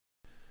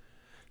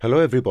Hello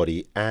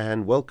everybody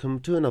and welcome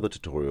to another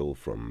tutorial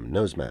from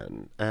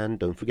Noseman, and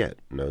don't forget,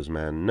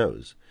 Noseman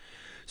knows.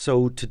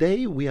 So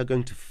today we are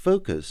going to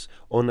focus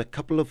on a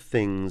couple of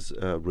things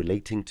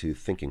relating to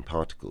thinking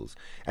particles,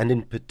 and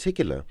in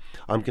particular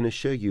I'm going to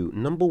show you,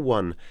 number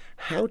one,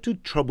 how to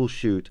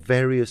troubleshoot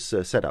various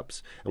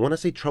setups. And when I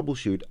say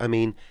troubleshoot, I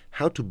mean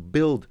how to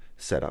build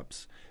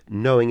setups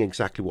knowing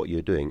exactly what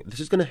you're doing. This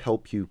is going to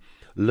help you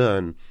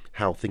learn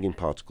how thinking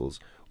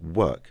particles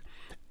work.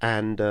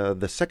 And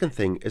the second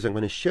thing is I'm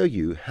going to show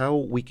you how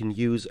we can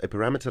use a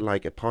parameter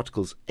like a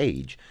particle's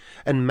age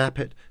and map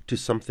it to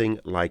something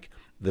like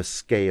the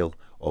scale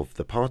of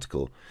the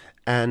particle.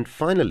 And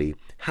finally,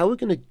 how we're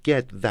going to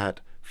get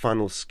that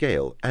final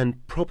scale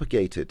and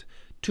propagate it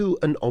to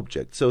an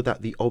object so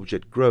that the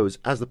object grows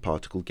as the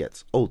particle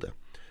gets older.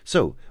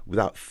 So,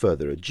 without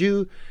further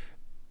ado,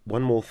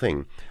 one more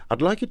thing.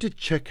 I'd like you to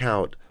check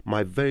out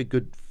my very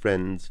good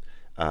friend's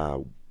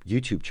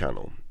YouTube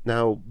channel.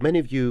 Now, many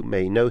of you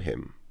may know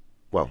him.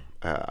 Well,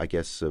 I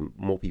guess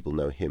more people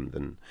know him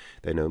than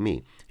they know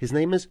me. His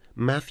name is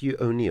Matthew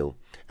O'Neill,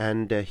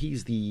 and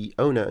he's the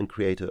owner and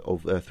creator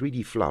of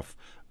 3D Fluff,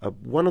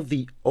 one of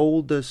the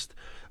oldest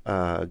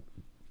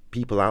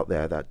people out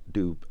there that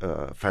do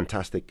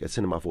fantastic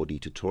Cinema 4D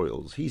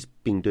tutorials. He's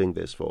been doing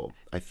this for,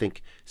 I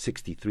think,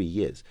 63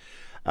 years.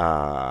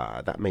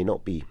 That may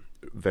not be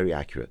very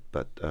accurate,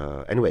 but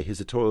anyway, his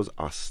tutorials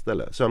are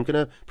stellar. So I'm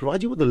going to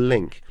provide you with a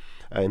link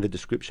in the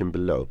description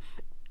below.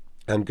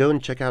 And go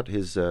and check out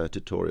his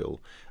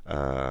tutorial,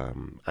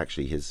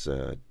 actually his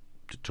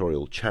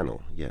tutorial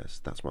channel.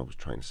 Yes, that's what I was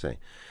trying to say.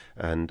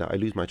 And I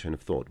lose my train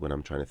of thought when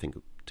I'm trying to think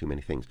of too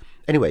many things.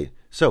 Anyway,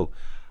 so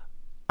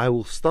I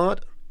will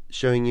start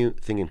showing you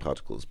thinking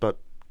particles, but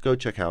go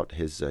check out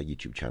his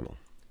YouTube channel.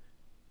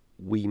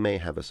 We may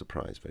have a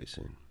surprise very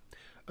soon.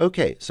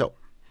 Okay, so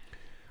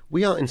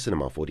we are in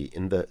Cinema 4D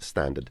in the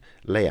standard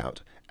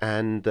layout.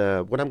 And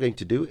what I'm going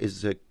to do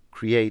is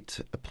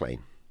create a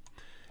plane.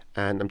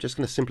 And I'm just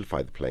going to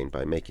simplify the plane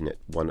by making it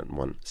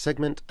one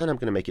segment, and I'm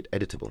going to make it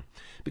editable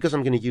because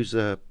I'm going to use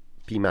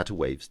P matter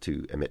waves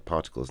to emit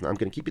particles. And I'm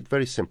going to keep it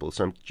very simple,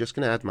 so I'm just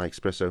going to add my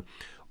espresso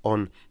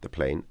on the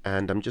plane,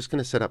 and I'm just going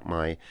to set up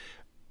my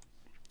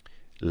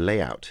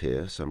layout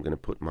here. So I'm going to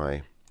put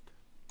my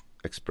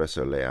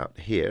espresso layout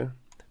here.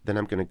 Then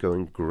I'm going to go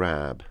and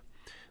grab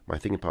my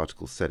thinking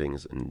particle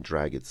settings and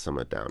drag it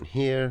somewhere down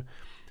here.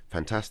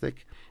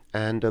 Fantastic.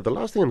 And the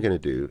last thing I'm going to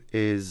do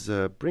is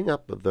bring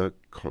up the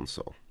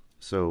console.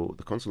 So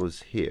the console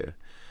is here,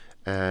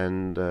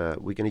 and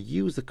we're going to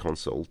use the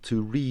console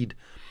to read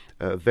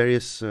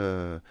various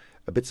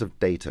bits of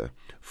data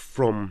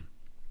from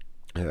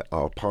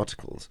our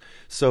particles.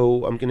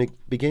 So I'm going to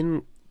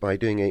begin by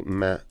doing a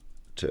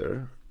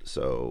matter.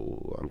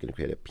 So I'm going to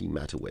create a P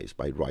matter waves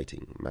by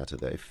writing matter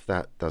there. If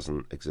that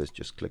doesn't exist,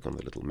 just click on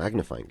the little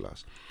magnifying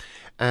glass.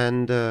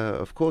 And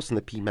of course, in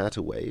the P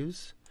matter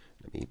waves,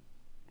 let me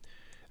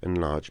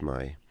enlarge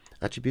my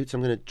attributes.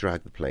 I'm going to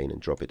drag the plane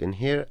and drop it in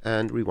here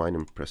and rewind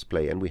and press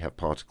play, and we have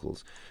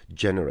particles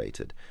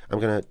generated. I'm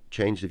going to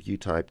change the view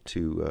type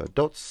to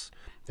dots.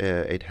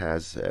 It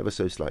has ever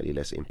so slightly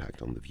less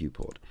impact on the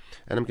viewport.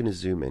 And I'm going to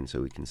zoom in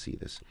so we can see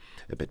this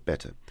a bit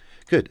better.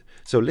 Good.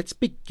 So let's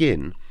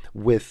begin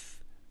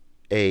with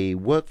a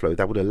workflow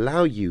that would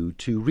allow you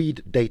to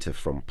read data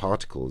from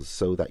particles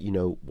so that you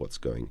know what's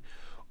going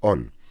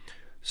on.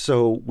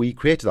 So we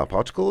created our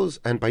particles,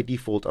 and by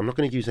default I'm not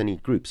going to use any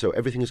group, so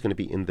everything is going to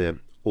be in the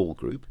all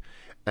group.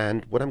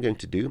 And what I'm going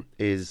to do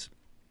is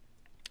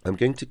I'm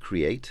going to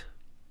create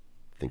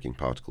thinking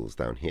particles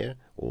down here,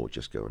 or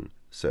just go and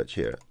search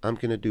here. I'm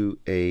going to do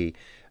a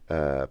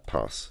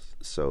pass,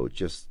 so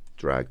just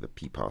drag the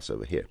P pass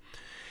over here.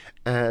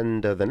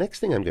 And the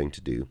next thing I'm going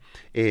to do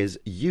is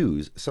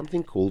use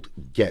something called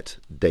get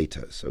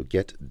data. So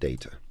get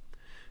data.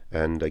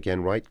 And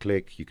again, right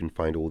click, you can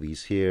find all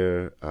these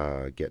here,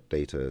 get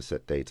data,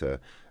 set data,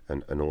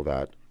 and all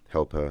that,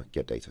 helper,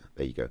 get data,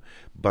 there you go.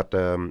 But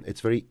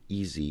it's very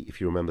easy,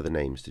 if you remember the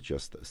names, to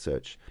just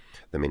search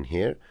them in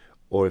here,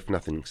 or if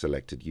nothing's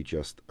selected, you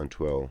just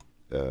untwirl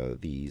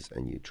these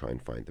and you try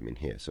and find them in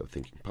here. So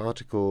thinking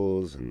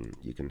particles, and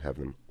you can have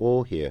them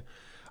all here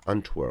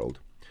untwirled.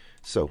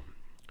 So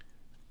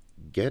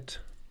get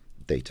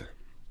data,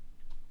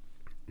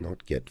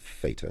 not get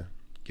theta,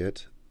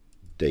 get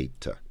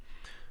data.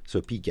 So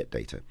P get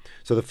data.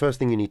 So the first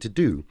thing you need to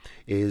do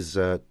is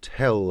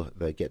tell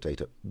the get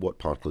data what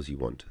particles you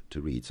want to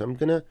read. So I'm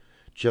going to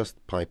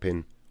just pipe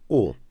in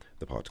all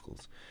the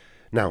particles.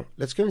 Now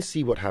let's go and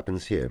see what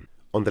happens here.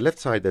 On the left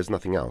side there's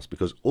nothing else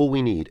because all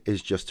we need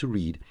is just to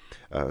read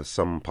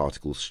some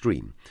particle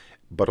stream.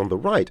 But on the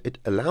right it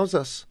allows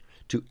us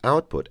to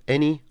output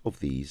any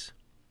of these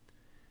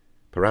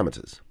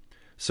parameters.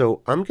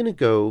 So I'm going to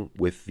go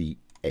with the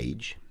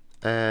age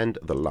and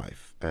the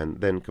life,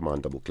 and then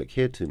command double click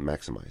here to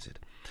maximize it.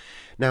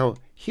 Now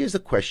here's the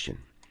question: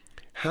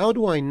 how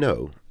do I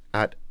know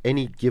at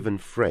any given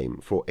frame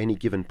for any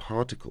given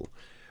particle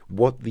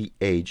what the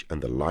age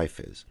and the life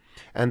is?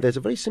 And there's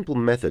a very simple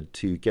method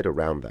to get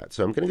around that.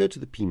 So I'm going to go to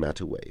the p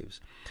matter waves,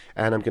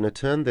 and I'm going to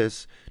turn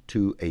this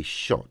to a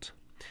shot.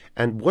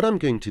 And what I'm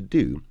going to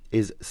do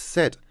is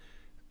set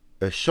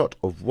a shot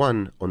of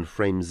 1 on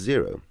frame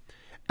 0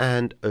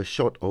 and a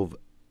shot of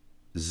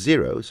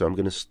 0. So I'm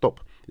going to stop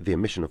the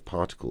emission of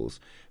particles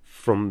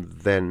from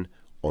then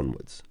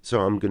onwards.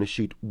 So I'm going to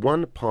shoot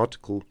 1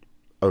 particle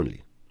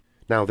only.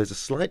 Now there's a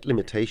slight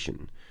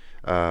limitation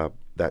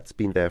that's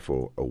been there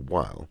for a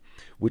while,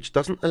 which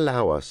doesn't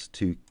allow us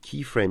to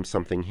keyframe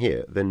something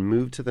here, then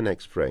move to the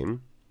next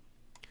frame,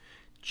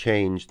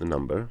 change the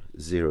number,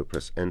 0,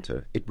 press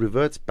enter. It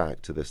reverts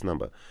back to this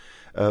number.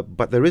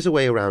 But there is a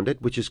way around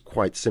it, which is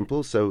quite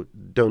simple, so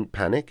don't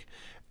panic.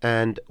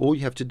 And all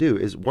you have to do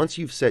is, once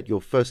you've set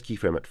your first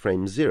keyframe at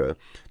frame 0,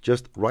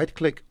 just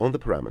right-click on the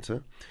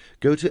parameter,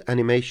 go to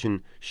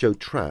Animation, Show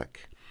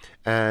Track,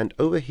 and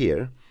over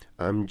here,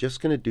 I'm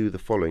just going to do the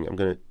following. I'm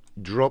going to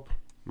drop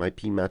my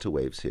p matter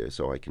waves here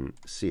so I can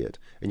see it.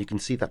 And you can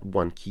see that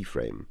 1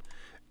 keyframe.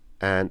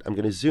 And I'm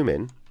going to zoom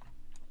in.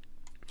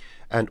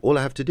 And all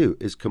I have to do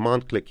is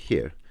Command-click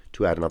here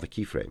to add another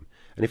keyframe.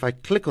 And if I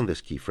click on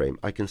this keyframe,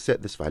 I can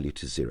set this value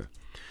to 0.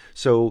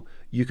 So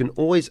you can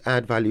always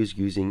add values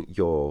using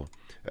your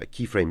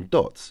keyframe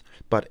dots,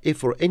 but if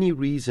for any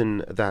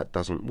reason that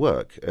doesn't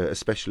work,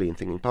 especially in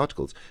thinking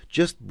particles,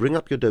 just bring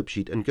up your dope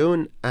sheet and go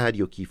and add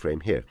your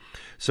keyframe here.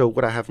 So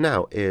what I have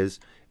now is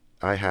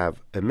I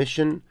have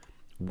emission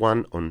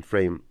 1 on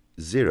frame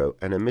 0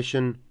 and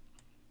emission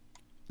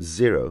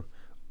 0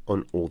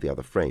 on all the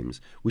other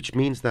frames, which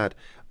means that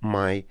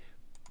my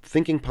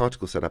thinking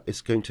particle setup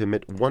is going to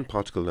emit 1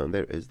 particle alone.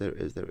 There is,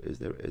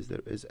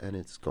 and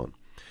it's gone.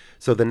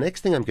 So the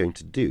next thing I'm going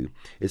to do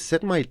is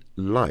set my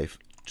life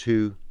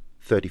to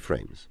 30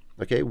 frames,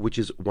 okay, which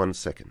is 1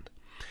 second.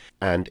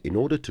 And in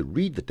order to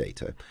read the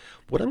data,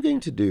 what I'm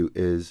going to do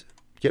is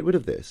get rid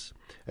of this.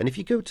 And if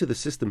you go to the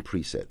system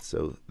presets,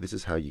 so this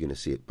is how you're going to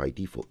see it by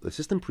default, the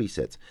system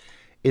presets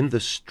in the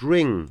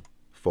string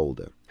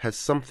folder has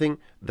something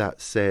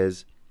that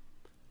says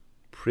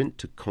print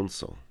to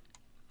console.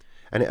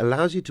 And it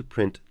allows you to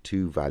print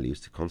 2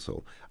 values to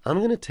console. I'm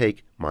going to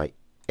take my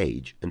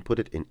age and put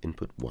it in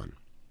input 1.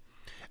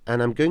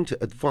 And I'm going to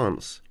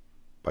advance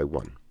by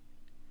 1.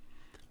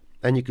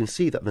 And you can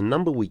see that the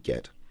number we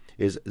get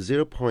is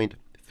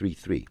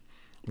 0.33.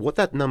 What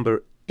that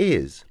number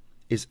is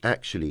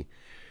actually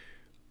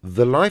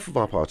the life of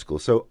our particle.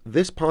 So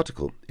this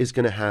particle is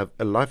going to have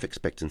a life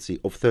expectancy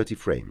of 30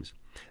 frames.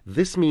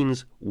 This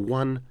means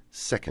 1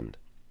 second.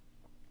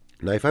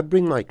 Now if I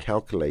bring my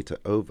calculator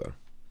over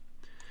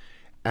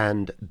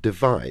and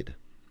divide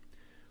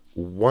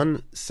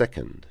 1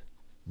 second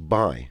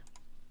by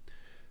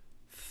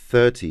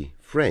 30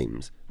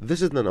 frames,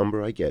 this is the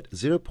number I get,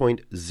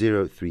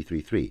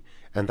 0.0333,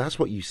 and that's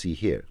what you see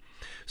here.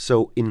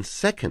 So in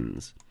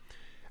seconds,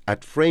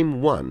 at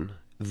frame 1,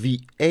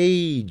 the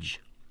age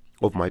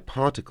of my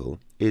particle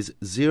is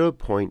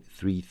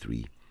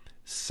 0.33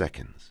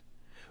 seconds,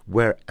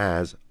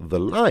 whereas the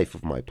life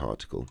of my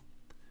particle,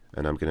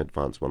 and I'm going to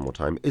advance one more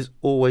time, is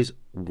always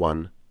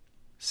 1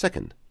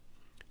 second.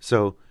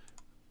 So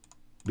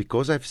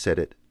because I've set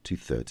it to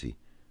 30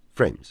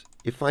 frames,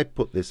 if I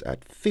put this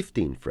at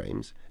 15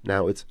 frames,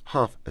 now it's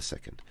half a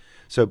second.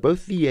 So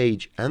both the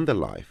age and the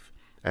life,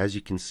 as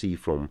you can see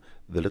from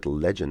the little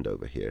legend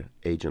over here,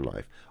 age and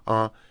life,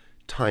 are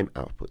time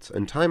outputs.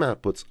 And time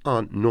outputs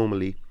are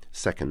normally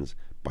seconds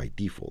by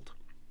default.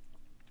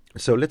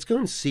 So let's go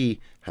and see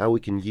how we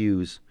can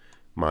use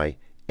my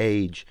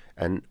age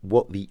and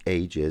what the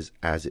age is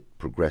as it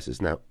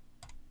progresses. Now,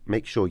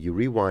 make sure you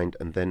rewind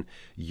and then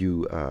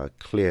you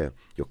clear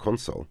your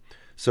console.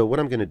 So what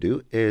I'm going to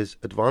do is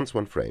advance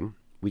 1 frame.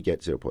 We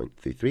get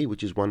 0.33,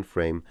 which is 1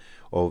 frame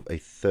of a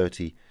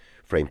 30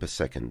 frame per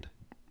second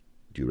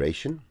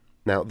duration.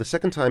 Now, the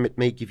second time it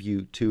may give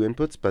you 2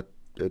 inputs, but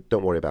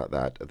don't worry about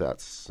that.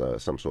 That's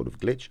some sort of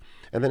glitch.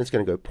 And then it's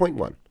going to go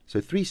 0.1. So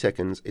 3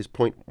 seconds is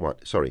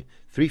 0.1, sorry,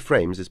 3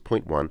 frames is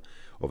 0.1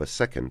 of a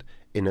second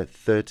in a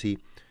 30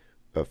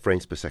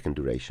 frames per second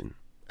duration.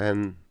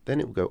 And then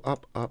it will go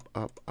up, up,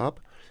 up, up,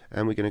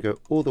 and we're going to go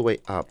all the way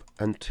up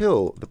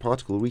until the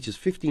particle reaches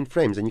 15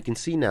 frames. And you can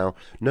see now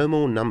no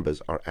more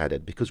numbers are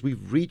added because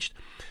we've reached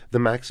the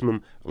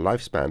maximum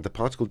lifespan. The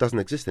particle doesn't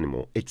exist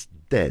anymore. It's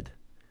dead.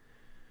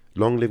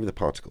 Long live the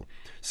particle.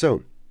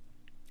 So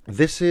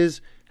this is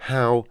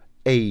how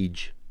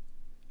age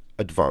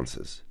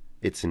advances.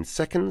 It's in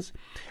seconds.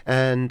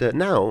 And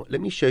now let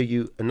me show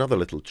you another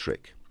little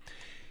trick.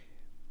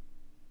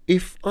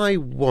 If I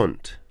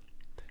want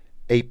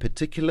a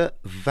particular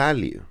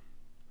value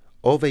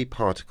of a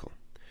particle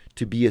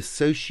to be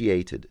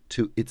associated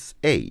to its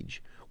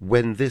age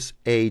when this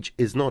age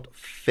is not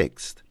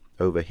fixed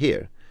over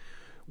here,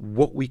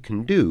 what we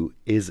can do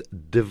is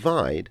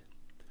divide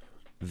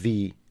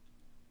the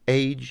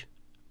age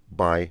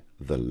by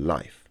the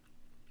life.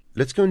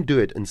 Let's go and do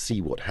it and see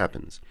what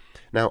happens.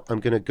 Now I'm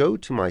going to go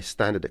to my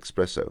standard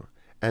espresso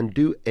and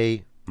do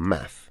a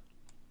math.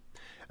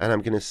 And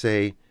I'm going to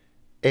say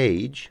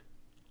age,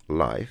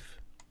 life,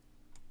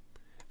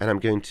 and I'm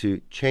going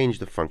to change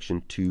the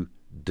function to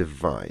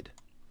divide.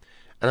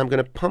 And I'm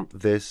going to pump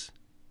this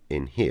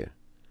in here.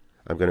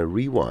 I'm going to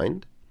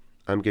rewind.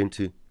 I'm going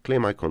to clear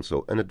my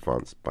console and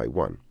advance by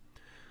 1.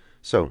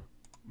 So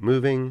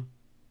moving,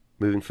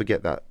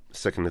 forget that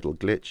second little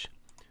glitch.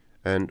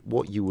 And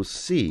what you will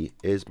see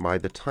is by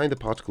the time the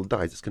particle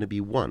dies, it's going to be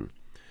 1.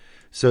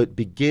 So it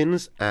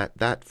begins at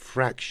that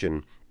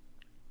fraction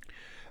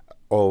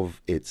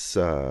of its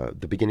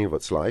the beginning of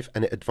its life,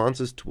 and it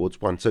advances towards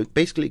 1. So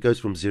basically it goes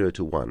from 0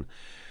 to 1.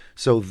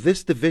 So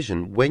this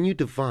division, when you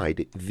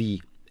divide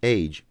the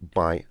age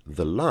by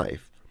the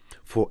life,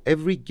 for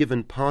every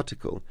given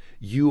particle,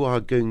 you are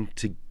going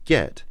to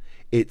get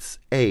its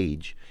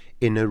age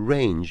in a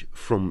range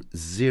from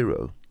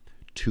 0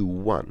 to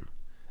 1.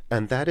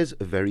 And that is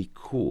very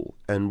cool.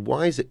 And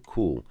why is it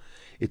cool?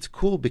 It's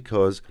cool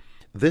because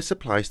this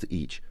applies to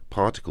each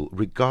particle,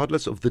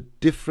 regardless of the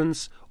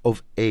difference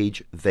of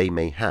age they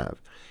may have.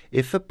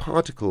 If a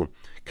particle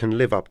can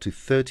live up to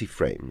 30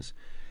 frames,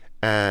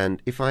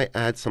 and if I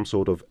add some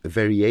sort of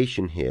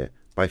variation here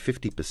by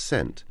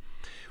 50%,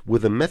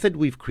 with the method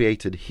we've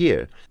created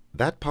here,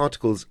 that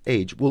particle's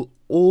age will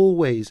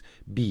always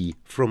be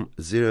from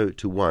 0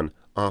 to 1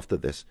 after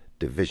this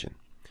division.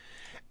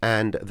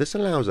 And this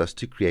allows us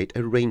to create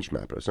a range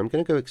mapper. So I'm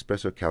going to go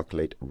Espresso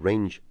calculate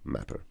range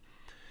mapper.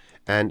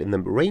 And in the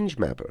range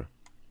mapper,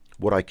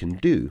 what I can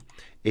do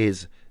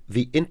is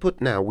the input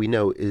now we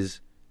know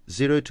is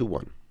 0 to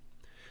 1.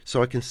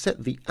 So I can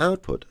set the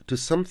output to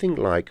something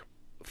like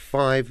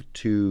 5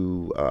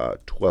 to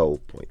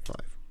 12.5.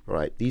 All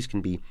right, these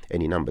can be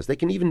any numbers. They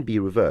can even be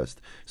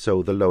reversed,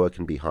 so the lower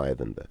can be higher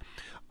than the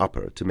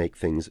upper to make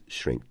things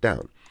shrink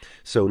down.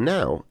 So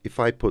now, if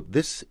I put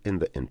this in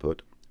the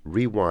input,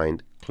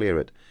 rewind, clear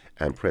it,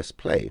 and press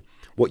play,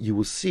 what you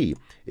will see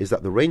is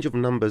that the range of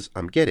numbers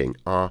I'm getting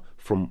are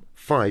from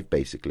 5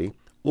 basically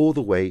all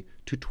the way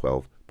to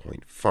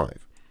 12.5.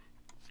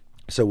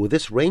 So with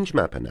this range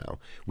mapper now,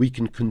 we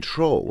can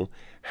control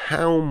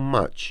how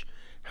much,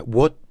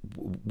 what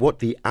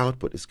the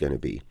output is going to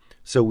be.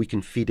 So we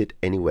can feed it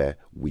anywhere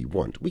we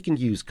want. We can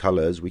use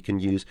colors,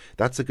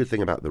 that's a good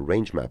thing about the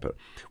range mapper.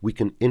 We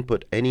can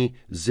input any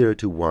 0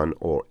 to 1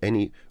 or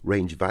any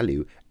range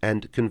value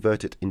and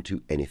convert it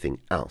into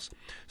anything else.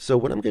 So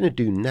what I'm going to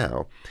do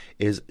now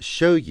is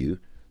show you,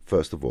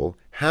 first of all,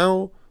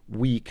 how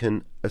we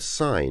can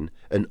assign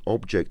an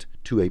object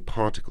to a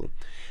particle.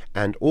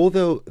 And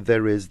although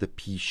there is the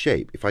P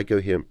shape, if I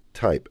go here and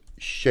type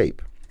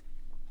shape,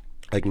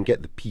 I can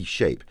get the P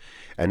shape.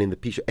 And in the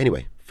P shape,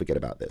 anyway, forget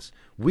about this.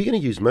 We're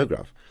going to use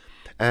MoGraph.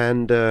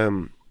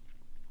 And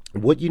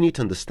what you need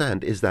to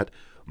understand is that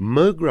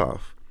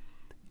MoGraph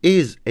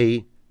is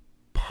a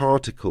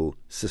particle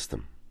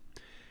system.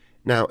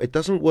 Now, it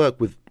doesn't work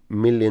with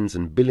millions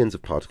and billions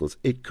of particles.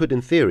 It could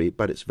in theory,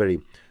 but it's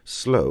very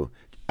slow,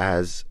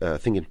 as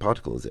thinking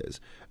particles is.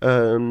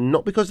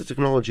 Not because the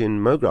technology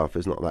in MoGraph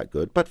is not that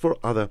good, but for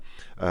other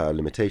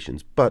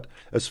limitations. But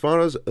as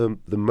far as the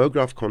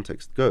MoGraph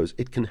context goes,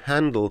 it can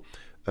handle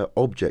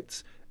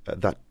objects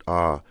that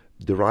are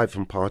derived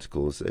from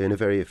particles in a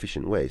very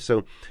efficient way.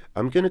 So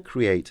I'm going to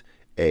create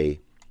a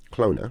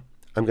cloner.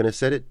 I'm going to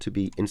set it to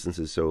be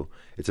instances, so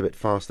it's a bit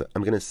faster.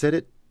 I'm going to set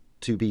it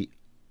to be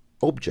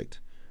object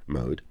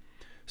mode.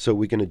 So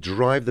we're going to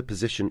drive the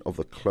position of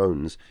the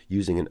clones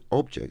using an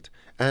object,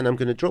 and I'm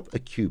going to drop a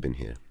cube in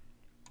here.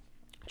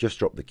 Just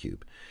drop the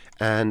cube.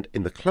 And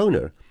in the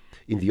cloner,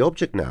 in the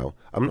object now,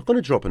 I'm not going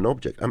to drop an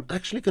object. I'm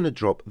actually going to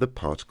drop the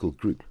particle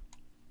group.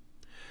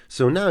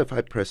 So now if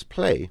I press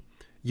play,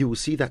 you will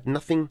see that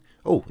nothing,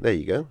 oh, there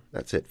you go,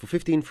 that's it, for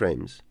 15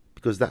 frames,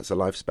 because that's the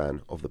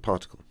lifespan of the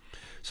particle.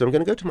 So I'm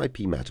going to go to my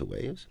P matter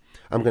waves.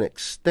 I'm going to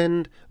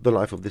extend the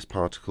life of this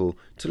particle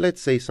to,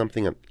 let's say,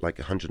 something like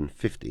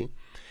 150.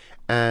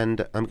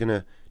 And I'm going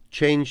to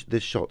change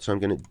this shot. So I'm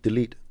going to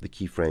delete the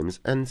keyframes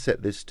and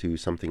set this to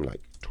something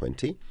like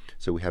 20.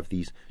 So we have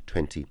these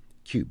 20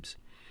 cubes.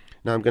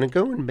 Now I'm going to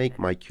go and make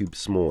my cube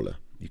smaller.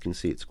 You can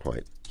see it's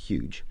quite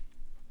huge.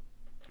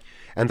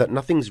 And that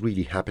nothing's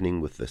really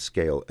happening with the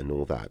scale and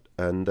all that.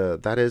 And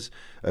that is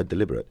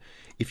deliberate.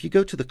 If you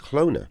go to the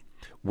cloner,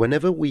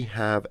 whenever we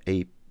have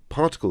a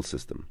particle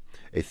system,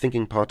 a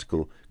thinking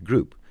particle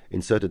group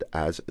inserted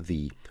as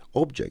the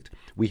object,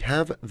 we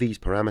have these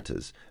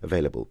parameters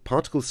available,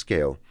 particle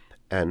scale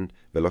and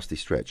velocity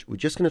stretch. We're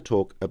just going to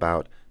talk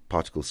about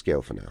particle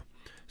scale for now.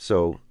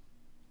 So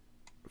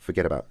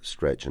forget about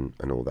stretch and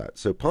all that.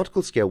 So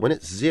particle scale, when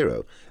it's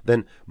 0,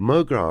 then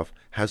MoGraph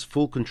has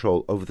full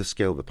control over the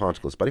scale of the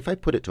particles. But if I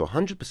put it to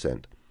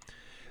 100%,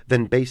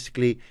 then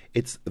basically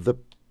it's the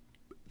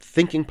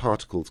thinking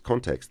particles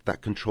context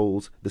that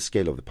controls the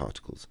scale of the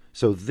particles.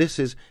 So this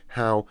is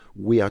how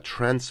we are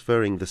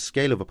transferring the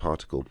scale of a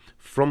particle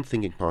from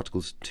thinking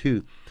particles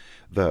to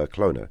the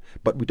cloner.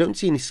 But we don't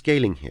see any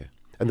scaling here.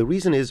 And the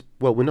reason is,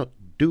 well, we're not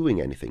doing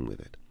anything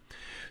with it.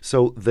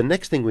 So the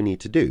next thing we need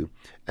to do,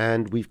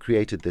 and we've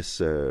created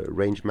this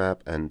range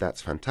map, and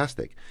that's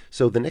fantastic.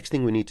 So the next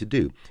thing we need to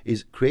do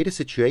is create a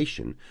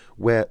situation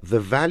where the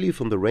value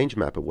from the range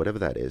map, or whatever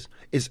that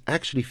is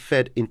actually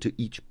fed into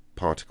each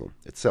particle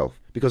itself,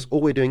 because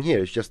all we're doing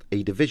here is just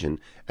a division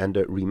and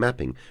a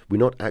remapping.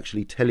 We're not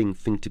actually telling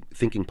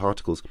thinking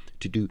particles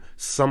to do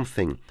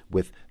something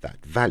with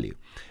that value.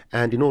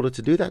 And in order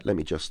to do that, let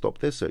me just stop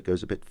this so it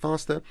goes a bit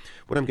faster.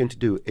 What I'm going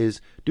to do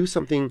is do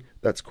something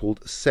that's called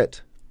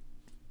set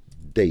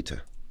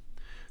data.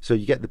 So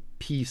you get the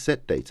p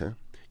set data,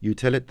 you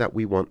tell it that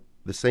we want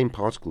the same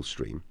particle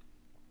stream,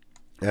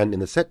 and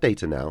in the set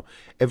data now,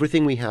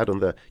 everything we had on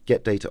the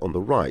get data on the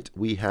right,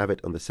 we have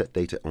it on the set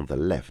data on the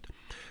left.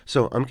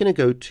 So I'm going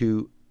to go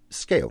to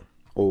scale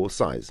or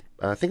size.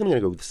 I think I'm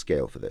going to go with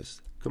scale for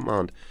this.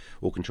 Command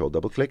or Control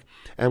double click,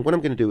 and what I'm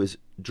going to do is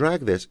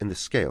drag this in the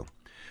scale.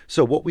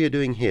 So what we are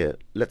doing here,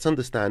 let's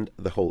understand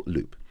the whole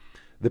loop.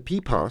 The p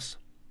pass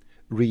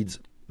reads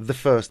the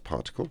first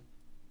particle,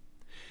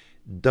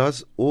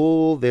 does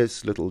all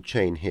this little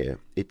chain here.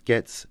 It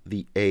gets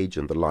the age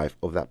and the life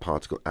of that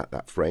particle at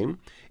that frame.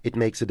 It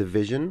makes a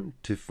division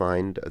to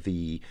find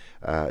the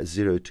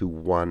 0 to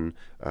 1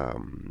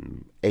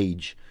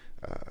 age,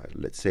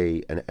 let's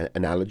say an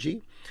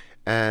analogy.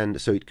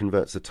 And so it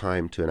converts the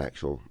time to an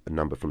actual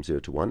number from 0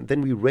 to 1.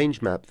 Then we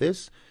range map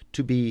this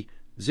to be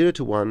 0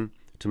 to 1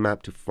 to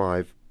map to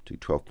 5 to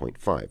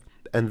 12.5.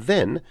 And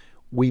then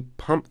we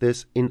pump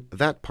this in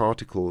that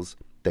particle's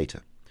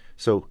data.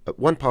 So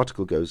one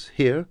particle goes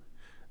here,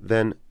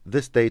 then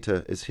this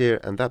data is here,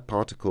 and that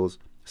particle's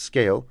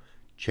scale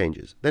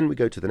changes. Then we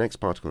go to the next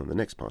particle and the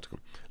next particle.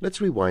 Let's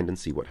rewind and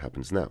see what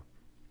happens now.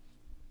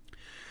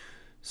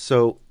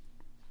 So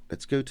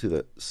let's go to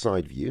the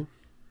side view.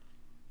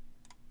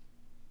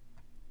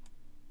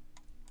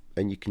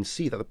 And you can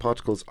see that the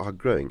particles are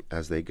growing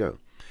as they go.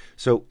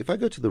 So if I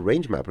go to the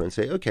range mapper and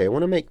say, okay, I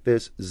want to make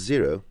this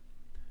 0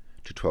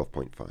 to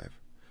 12.5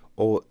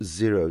 or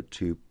 0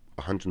 to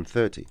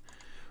 130,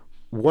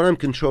 what I'm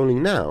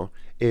controlling now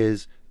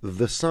is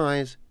the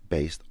size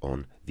based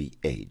on the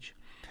age.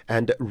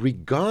 And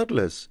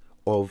regardless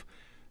of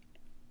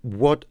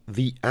what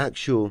the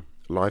actual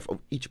life of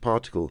each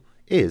particle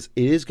is,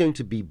 it is going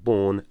to be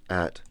born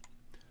at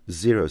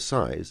 0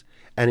 size,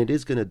 and it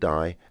is going to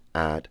die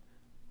at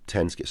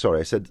 10 scale. Sorry,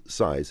 I said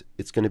size.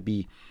 It's going to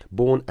be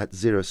born at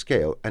 0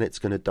 scale, and it's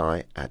going to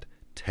die at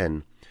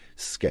 10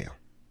 scale.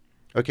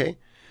 Okay,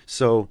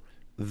 so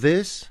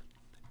this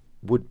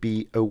would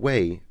be a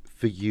way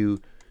for you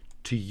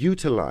to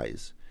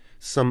utilize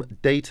some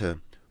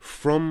data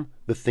from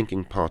the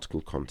thinking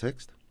particle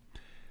context,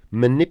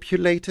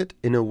 manipulate it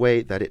in a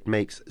way that it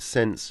makes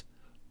sense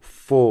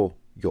for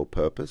your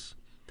purpose,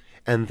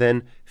 and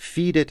then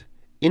feed it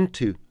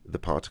into the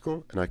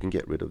particle. And I can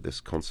get rid of this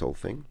console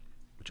thing,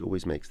 which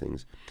always makes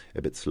things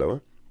a bit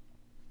slower.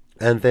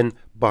 And then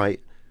by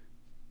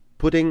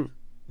putting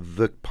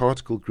the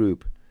particle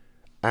group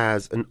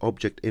as an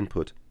object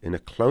input in a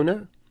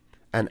cloner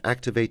and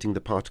activating the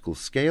particle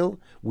scale,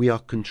 we are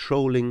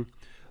controlling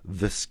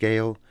the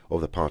scale of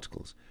the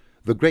particles.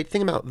 The great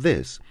thing about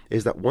this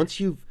is that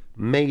once you've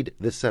made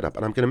this setup,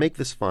 and I'm going to make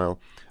this file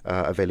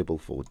available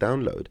for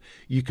download,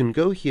 you can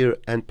go here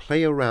and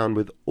play around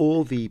with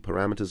all the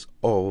parameters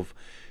of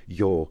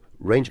your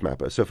range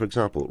mapper. So for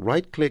example,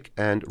 right click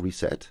and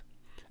reset,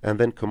 and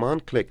then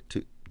command click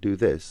to do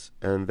this,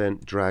 and then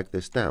drag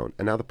this down,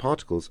 and now the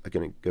particles are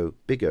going to go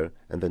bigger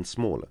and then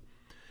smaller.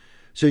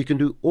 So you can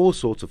do all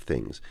sorts of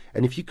things.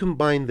 And if you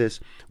combine this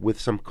with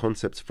some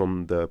concepts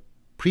from the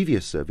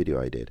previous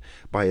video I did,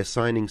 by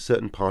assigning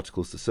certain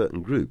particles to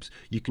certain groups,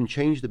 you can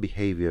change the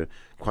behavior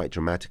quite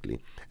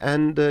dramatically.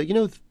 And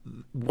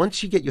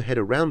once you get your head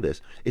around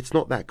this, it's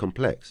not that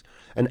complex.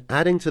 And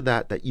adding to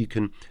that you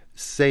can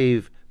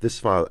save this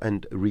file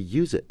and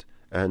reuse it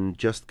and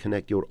just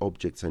connect your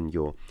objects and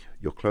your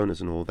cloners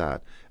and all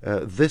that.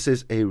 This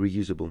is a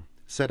reusable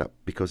setup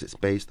because it's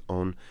based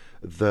on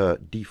the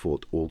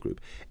default all group.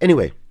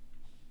 Anyway,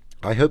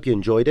 I hope you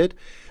enjoyed it.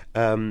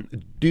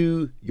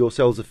 Do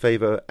yourselves a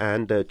favor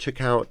and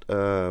check out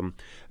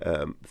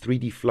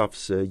 3D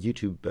Fluff's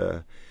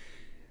YouTube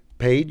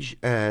page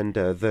and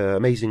the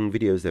amazing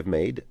videos they've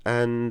made.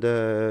 And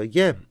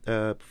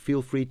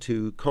feel free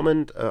to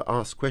comment,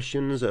 ask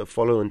questions,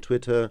 follow on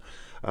Twitter,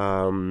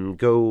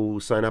 go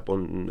sign up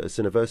on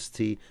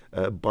Cineversity,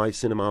 buy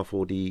Cinema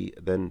 4D,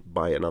 then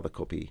buy another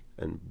copy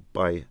and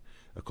buy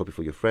a copy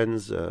for your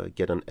friends,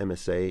 get an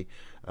MSA.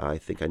 I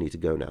think I need to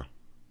go now.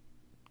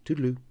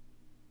 Toodaloo.